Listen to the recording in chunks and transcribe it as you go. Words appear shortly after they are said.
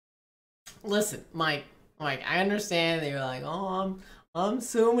listen, Mike, I understand that you're like, oh, I'm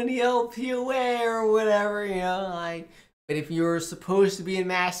so many LP away or whatever, you know, like, but if you were supposed to be in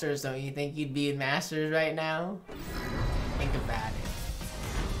Masters, don't you think you'd be in Masters right now? Think about it.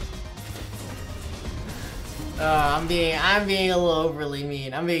 I'm being a little overly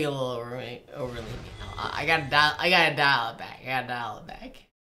mean. I'm being a little overly mean. I gotta dial it back. I gotta dial it back.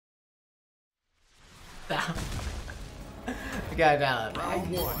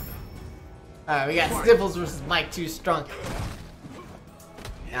 Round one. Alright, we got Sniffulls versus mhike2stronk.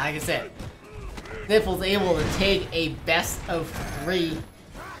 Now, like I said, Sniffulls able to take a best of 3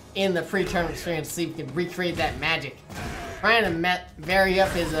 in the pre-tournament experience so he can recreate that magic. Trying to vary up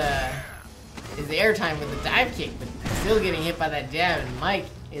his airtime with a dive kick, but still getting hit by that jab, and Mike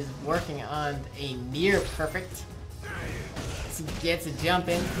is working on a near perfect. So he gets a jump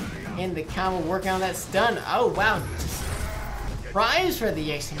in the combo, working on that stun. Oh wow, tries for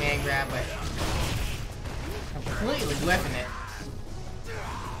the X command grab, but completely whiffing it.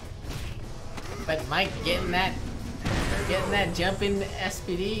 But Mike getting that jump in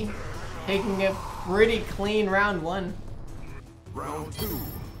SPD, taking a pretty clean round 1. Round 2.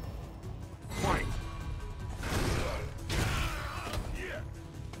 Fight.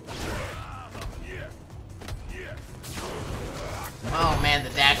 Oh man, the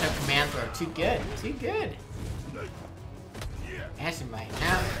dash up command throw, too good. Dashing by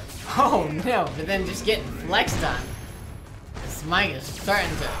now. Oh no, but then just getting flexed on. This Mike is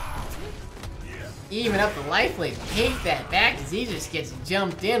starting to even up the life lead. Take that back as he just gets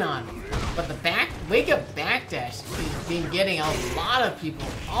jumped in on. But the wake up backdash has been getting a lot of people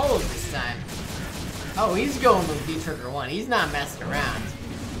all of this time. Oh, he's going with D-Trigger 1. He's not messing around.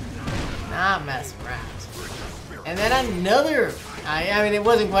 And then another, I mean, it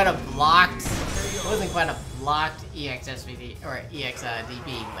wasn't quite a blocked EX SVD or EX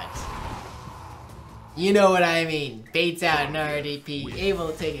DP, but you know what I mean. Baits out another DP, able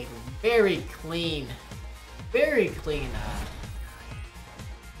to take a very clean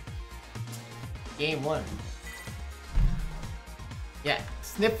game 1. Yeah,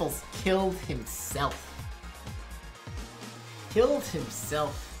 Sniffulls killed himself.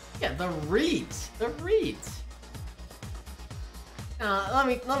 Yeah, the reads. Let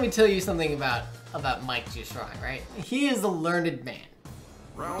me tell you something about mhike2stronk, right? He is a learned man.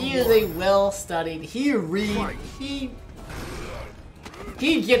 He is a well-studied. He reads.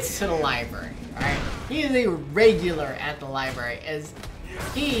 He gets to the library, right? He is a regular at the library, as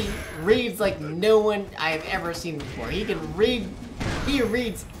he reads like no one I've ever seen before. He can read. He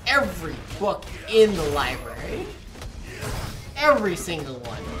reads every book in the library, every single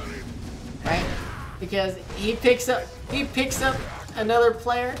one, right? Because he picks up another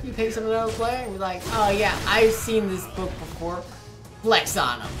player. And he's like, oh yeah, I've seen this book before. Flex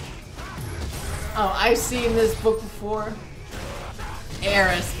on him. Oh, I've seen this book before. Air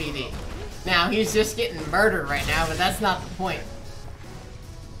SPD. Now he's just getting murdered right now, but that's not the point.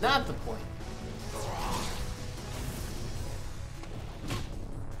 Not the point.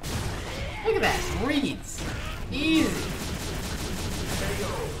 Look at that. Reads. Easy.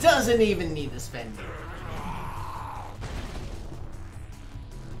 Doesn't even need to spend it.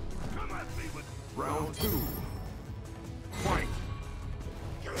 Round 2. Fight.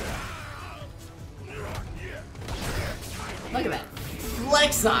 Look at that.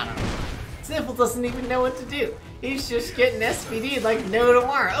 Flex on him. Sniffulls doesn't even know what to do. He's just getting SPD like no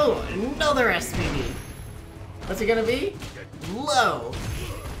tomorrow. Oh, another SPD. What's it gonna be? Low.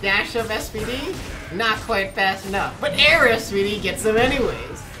 Dash of SPD? Not quite fast enough. But air SPD gets him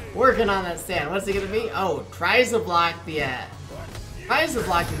anyways. Working on that stand. What's it gonna be? Oh, tries to block the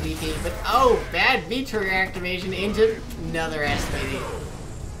DP, but oh, bad V-trigger activation into another SPD.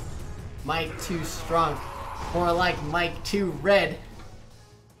 mhike2stronk. More like mhike2 red.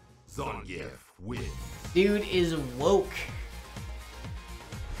 Zangief wins. Dude is woke.